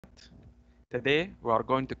Today we are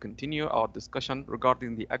going to continue our discussion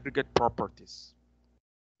regarding the aggregate properties.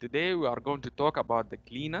 Today we are going to talk about the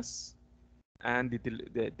cleanness and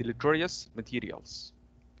the deleterious materials.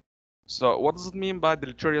 So what does it mean by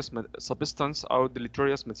deleterious substance or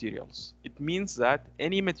deleterious materials? It means that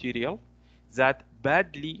any material that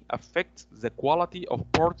badly affects the quality of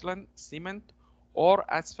Portland cement or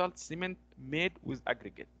asphalt cement made with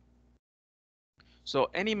aggregate. So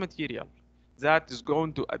any material that is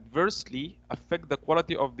going to adversely affect the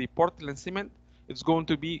quality of the Portland cement is going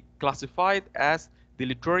to be classified as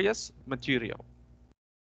deleterious material.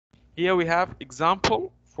 Here we have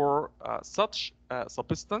example for such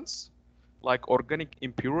substance like organic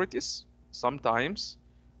impurities. Sometimes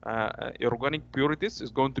organic impurities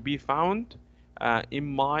is going to be found in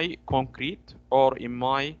my concrete or in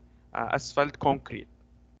my asphalt concrete.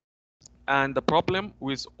 And the problem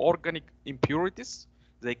with organic impurities,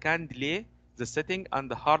 they can delay the setting and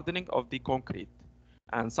the hardening of the concrete.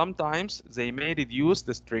 And sometimes they may reduce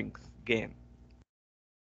the strength gain.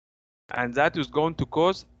 And that is going to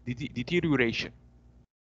cause deterioration.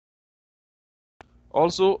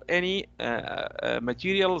 Also, any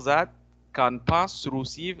material that can pass through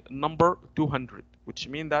sieve number 200, which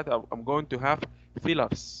means that I'm going to have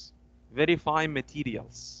fillers, very fine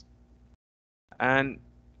materials. And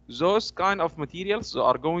those kind of materials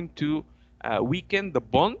are going to weaken the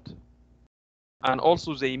bond, and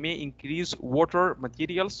also they may increase water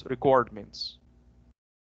materials requirements.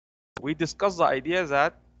 We discussed the idea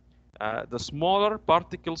that the smaller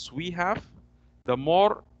particles we have, the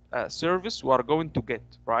more service we are going to get,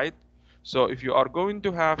 right? So if you are going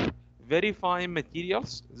to have very fine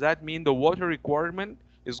materials, that means the water requirement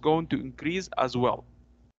is going to increase as well.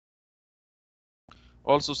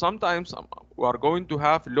 Also, sometimes we are going to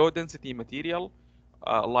have low density material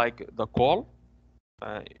like the coal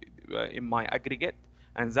in my aggregate,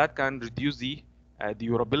 and that can reduce the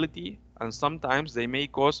durability, and sometimes they may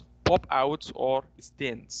cause pop outs or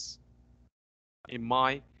stains in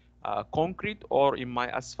my concrete or in my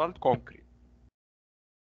asphalt concrete.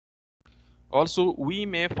 Also, we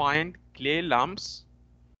may find clay lumps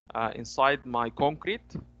inside my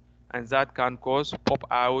concrete, and that can cause pop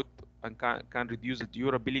out and can reduce the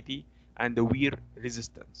durability and the wear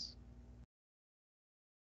resistance.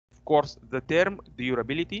 Of course, the term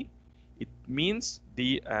durability, it means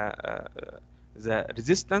the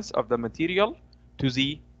resistance of the material to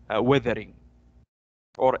the weathering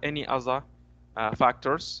or any other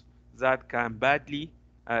factors that can badly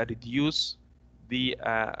reduce the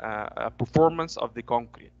performance of the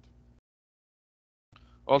concrete.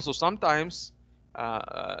 Also, sometimes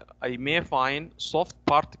I may find soft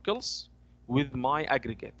particles with my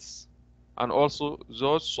aggregates, and also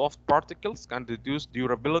those soft particles can reduce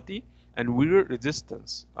durability and wear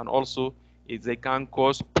resistance, and also they can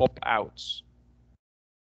cause pop outs.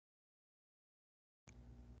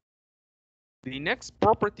 The next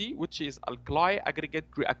property, which is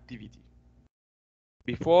alkali-aggregate reactivity.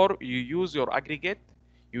 Before you use your aggregate,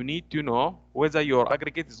 you need to know whether your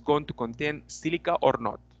aggregate is going to contain silica or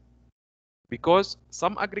not, because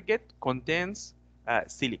some aggregate contains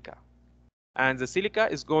silica, and the silica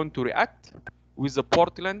is going to react with the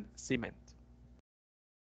Portland cement,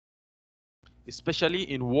 especially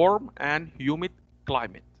in warm and humid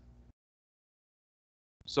climate.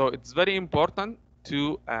 So it's very important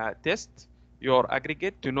to test your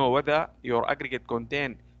aggregate to know whether your aggregate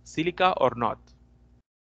contains silica or not,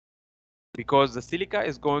 because the silica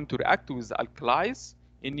is going to react with the alkalis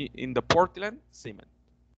in the Portland cement,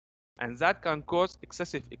 and that can cause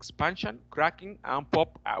excessive expansion, cracking, and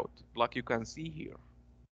pop out, like you can see here.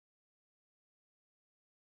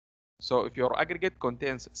 So if your aggregate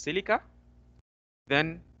contains silica,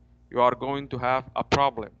 then you are going to have a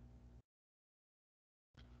problem.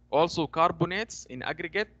 Also, carbonates in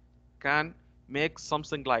aggregate can make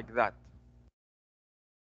something like that,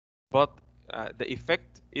 but the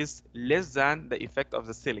effect is less than the effect of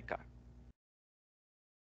the silica.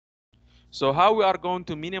 So how we are going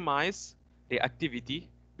to minimize reactivity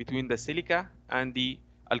between the silica and the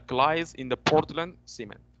alkalis in the Portland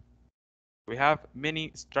cement? We have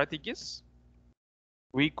many strategies.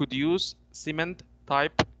 We could use cement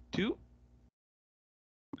type 2.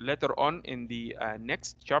 Later on in the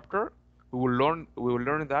next chapter, we will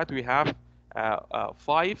learn that we have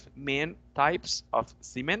 5 main types of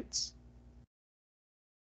cements,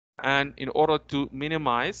 and in order to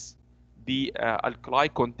minimize the alkali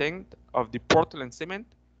content of the Portland cement,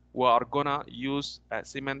 we are gonna use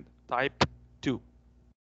cement type 2.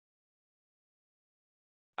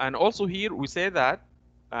 And also here we say that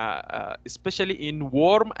especially in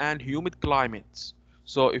warm and humid climates,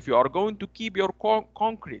 So if you are going to keep your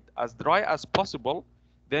concrete as dry as possible,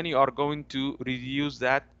 then you are going to reduce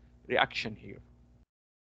that reaction here.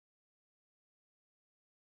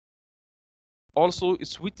 Also,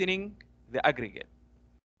 sweetening the aggregate.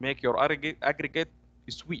 Make your aggregate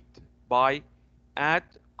sweet by add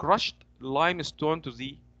crushed limestone to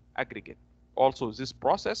the aggregate. Also, this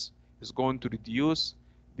process is going to reduce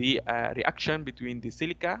the reaction between the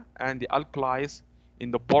silica and the alkalis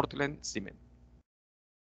in the Portland cement.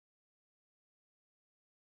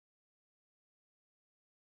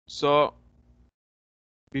 So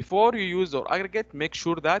before you use your aggregate, make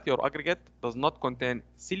sure that your aggregate does not contain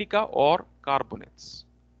silica or carbonates.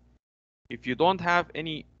 If you don't have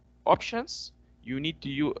any options, you need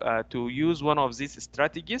to use one of these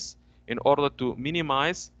strategies in order to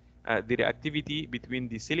minimize the reactivity between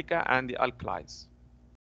the silica and the alkalis.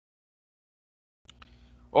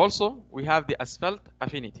 Also, we have the asphalt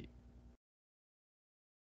affinity.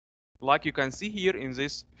 Like you can see here in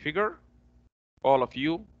this figure, all of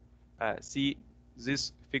you see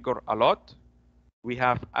this figure a lot. We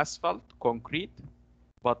have asphalt, concrete,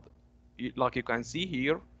 but like you can see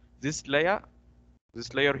here, this layer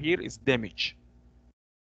here is damaged.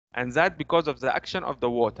 And that because of the action of the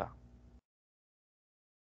water.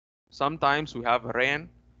 Sometimes we have rain,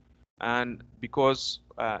 and because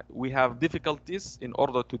we have difficulties in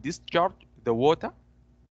order to discharge the water,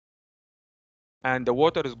 and the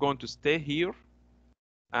water is going to stay here,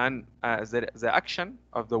 and the action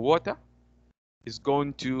of the water is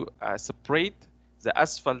going to separate the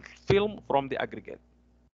asphalt film from the aggregate.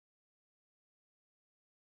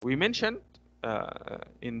 We mentioned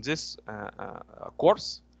in this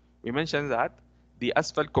course, we mentioned that the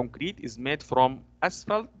asphalt concrete is made from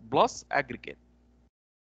asphalt plus aggregate.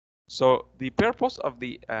 So the purpose of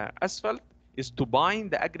the asphalt is to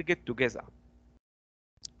bind the aggregate together.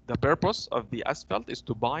 The purpose of the asphalt is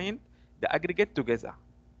to bind the aggregate together.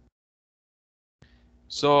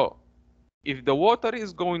 So if the water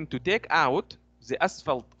is going to take out the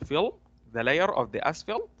asphalt film, the layer of the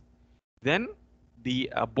asphalt, then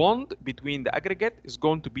the bond between the aggregate is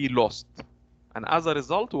going to be lost. And as a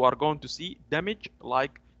result, we are going to see damage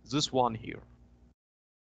like this one here.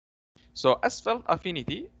 So asphalt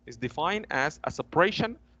affinity is defined as a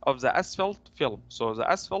separation of the asphalt film. So the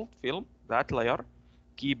asphalt film, that layer,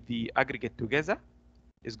 keep the aggregate together,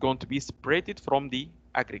 is going to be separated from the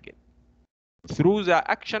aggregate through the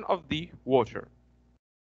action of the water.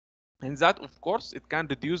 And that, of course, it can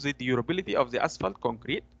reduce the durability of the asphalt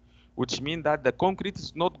concrete, which means that the concrete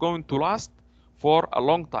is not going to last for a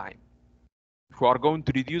long time. If we are going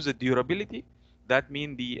to reduce the durability, that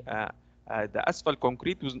means the asphalt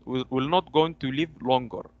concrete will not going to live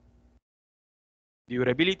longer.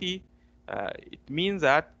 Durability, it means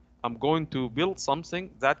that I'm going to build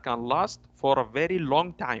something that can last for a very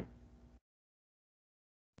long time.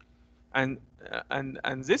 And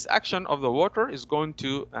this action of the water is going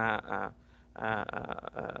to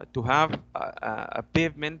have a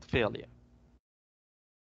pavement failure.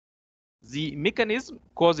 The mechanism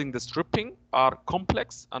causing the stripping are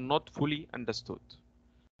complex and not fully understood.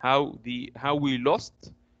 How we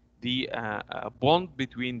lost the bond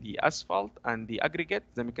between the asphalt and the aggregate,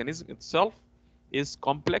 the mechanism itself is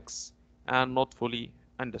complex and not fully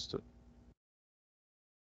understood.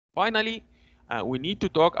 Finally, we need to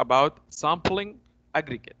talk about sampling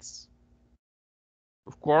aggregates.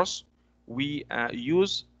 Of course, we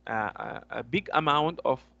use a big amount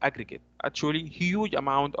of aggregate, actually huge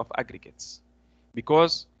amount of aggregates,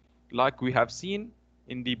 because like we have seen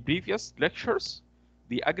in the previous lectures,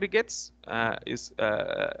 the aggregates is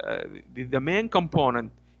the main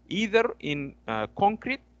component either in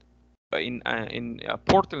concrete, in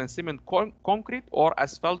Portland cement concrete or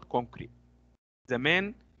asphalt concrete. The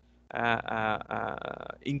main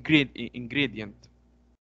ingredient.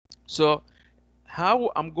 So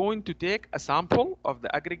how I'm going to take a sample of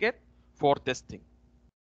the aggregate for testing.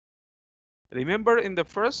 Remember in the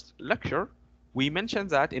first lecture, we mentioned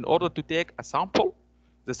that in order to take a sample,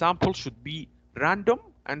 the sample should be random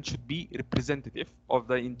and should be representative of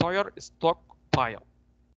the entire stock pile.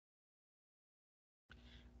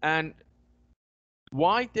 And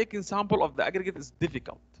why taking sample of the aggregate is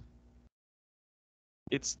difficult?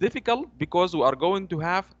 It's difficult because we are going to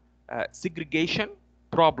have segregation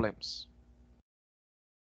problems.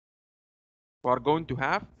 We are going to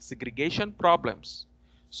have segregation problems.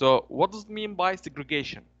 So what does it mean by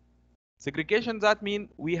segregation? Segregation, that means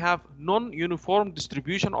we have non-uniform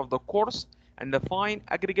distribution of the coarse and the fine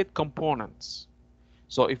aggregate components.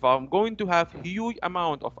 So if I'm going to have huge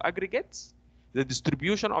amount of aggregates, the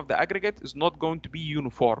distribution of the aggregate is not going to be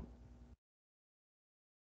uniform.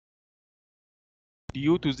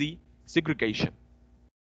 due to the segregation.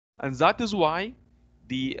 And that is why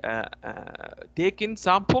the taken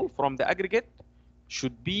sample from the aggregate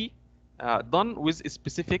should be done with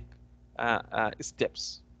specific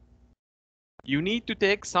steps. You need to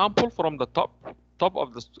take sample from the top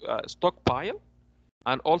of the stockpile,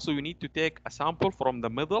 and also you need to take a sample from the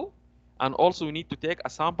middle, and also you need to take a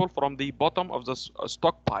sample from the bottom of the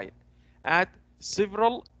stockpile at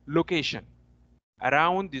several locations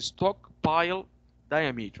around the stockpile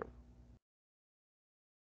diameter.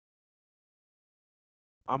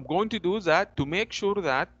 I'm going to do that to make sure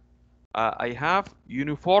that I have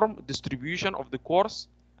uniform distribution of the coarse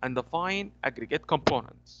and the fine aggregate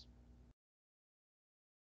components.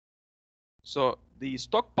 So the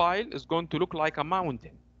stockpile is going to look like a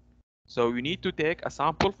mountain. So you need to take a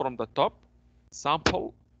sample from the top,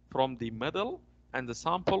 sample from the middle, and the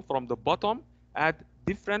sample from the bottom at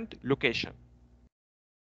different location.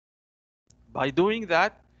 By doing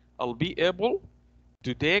that, I'll be able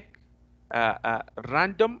to take a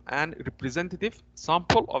random and representative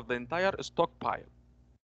sample of the entire stockpile.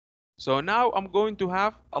 So now I'm going to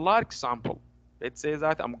have a large sample. Let's say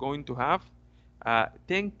that I'm going to have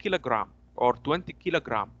 10 kilogram or 20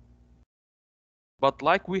 kilogram. But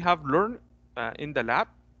like we have learned in the lab,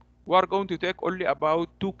 we are going to take only about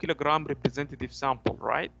 2 kilogram representative sample,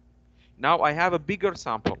 right? Now I have a bigger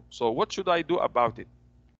sample. So what should I do about it?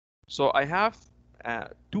 So I have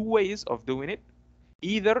two ways of doing it.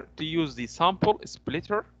 Either to use the sample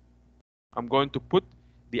splitter. I'm going to put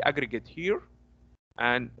the aggregate here,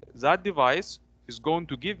 and that device is going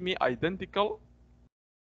to give me identical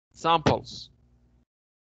samples.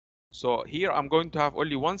 So here I'm going to have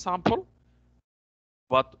only one sample,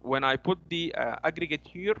 but when I put the aggregate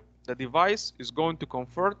here, the device is going to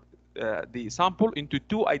convert the sample into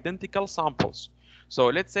two identical samples. So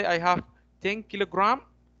let's say I have 10 kilogram,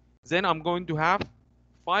 then I'm going to have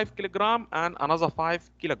 5 kilogram and another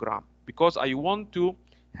 5 kilogram, because I want to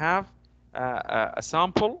have a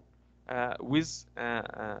sample with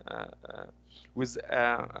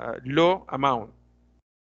low amount.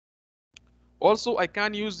 Also, I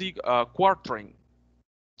can use the quartering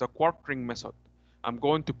method. I'm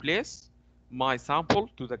going to place my sample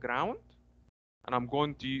to the ground, and I'm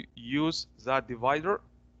going to use that divider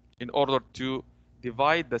in order to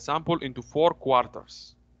divide the sample into 4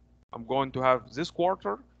 quarters. I'm going to have this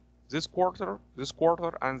quarter, this quarter, this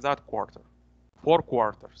quarter, and that quarter. 4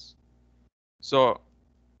 quarters. So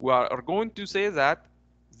we are going to say that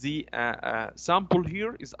the sample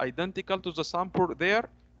here is identical to the sample there,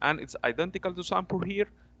 and it's identical to sample here,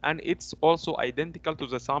 and it's also identical to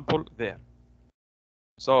the sample there.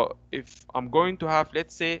 So if I'm going to have,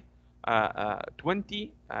 let's say,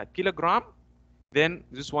 20 kilogram, then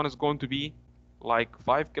this one is going to be like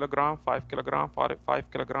 5 kilogram, 5 kilogram,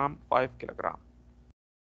 5 kilogram, 5 kilogram.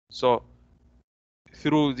 So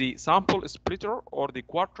through the sample splitter or the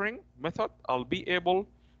quartering method, I'll be able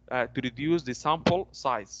to reduce the sample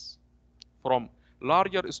size from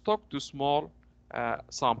larger stock to small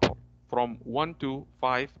sample, from 1 to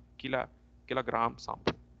 5 kilogram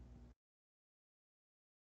sample.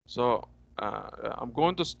 So I'm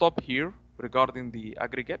going to stop here regarding the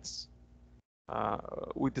aggregates.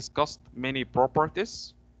 We discussed many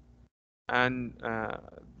properties, and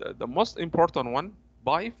the most important one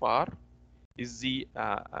by far is the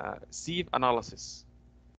sieve analysis.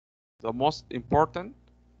 The most important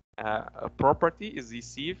property is the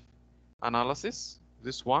sieve analysis.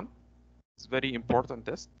 This one is very important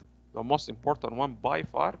test. The most important one by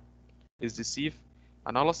far is the sieve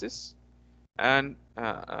analysis. And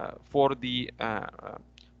for the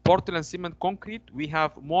Portland cement concrete, we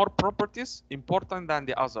have more properties important than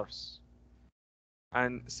the others.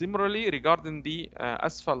 And similarly, regarding the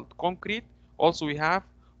asphalt concrete, also we have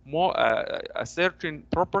more certain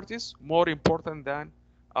properties more important than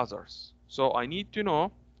others. So I need to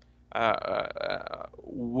know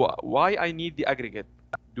why I need the aggregate.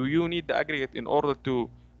 Do you need the aggregate in order to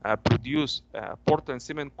produce Portland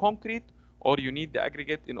cement concrete, or you need the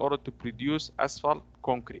aggregate in order to produce asphalt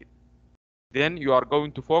concrete? Then you are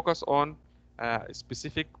going to focus on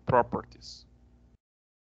specific properties.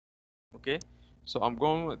 Okay, so I'm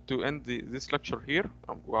going to end this lecture here.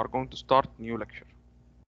 We are going to start new lecture.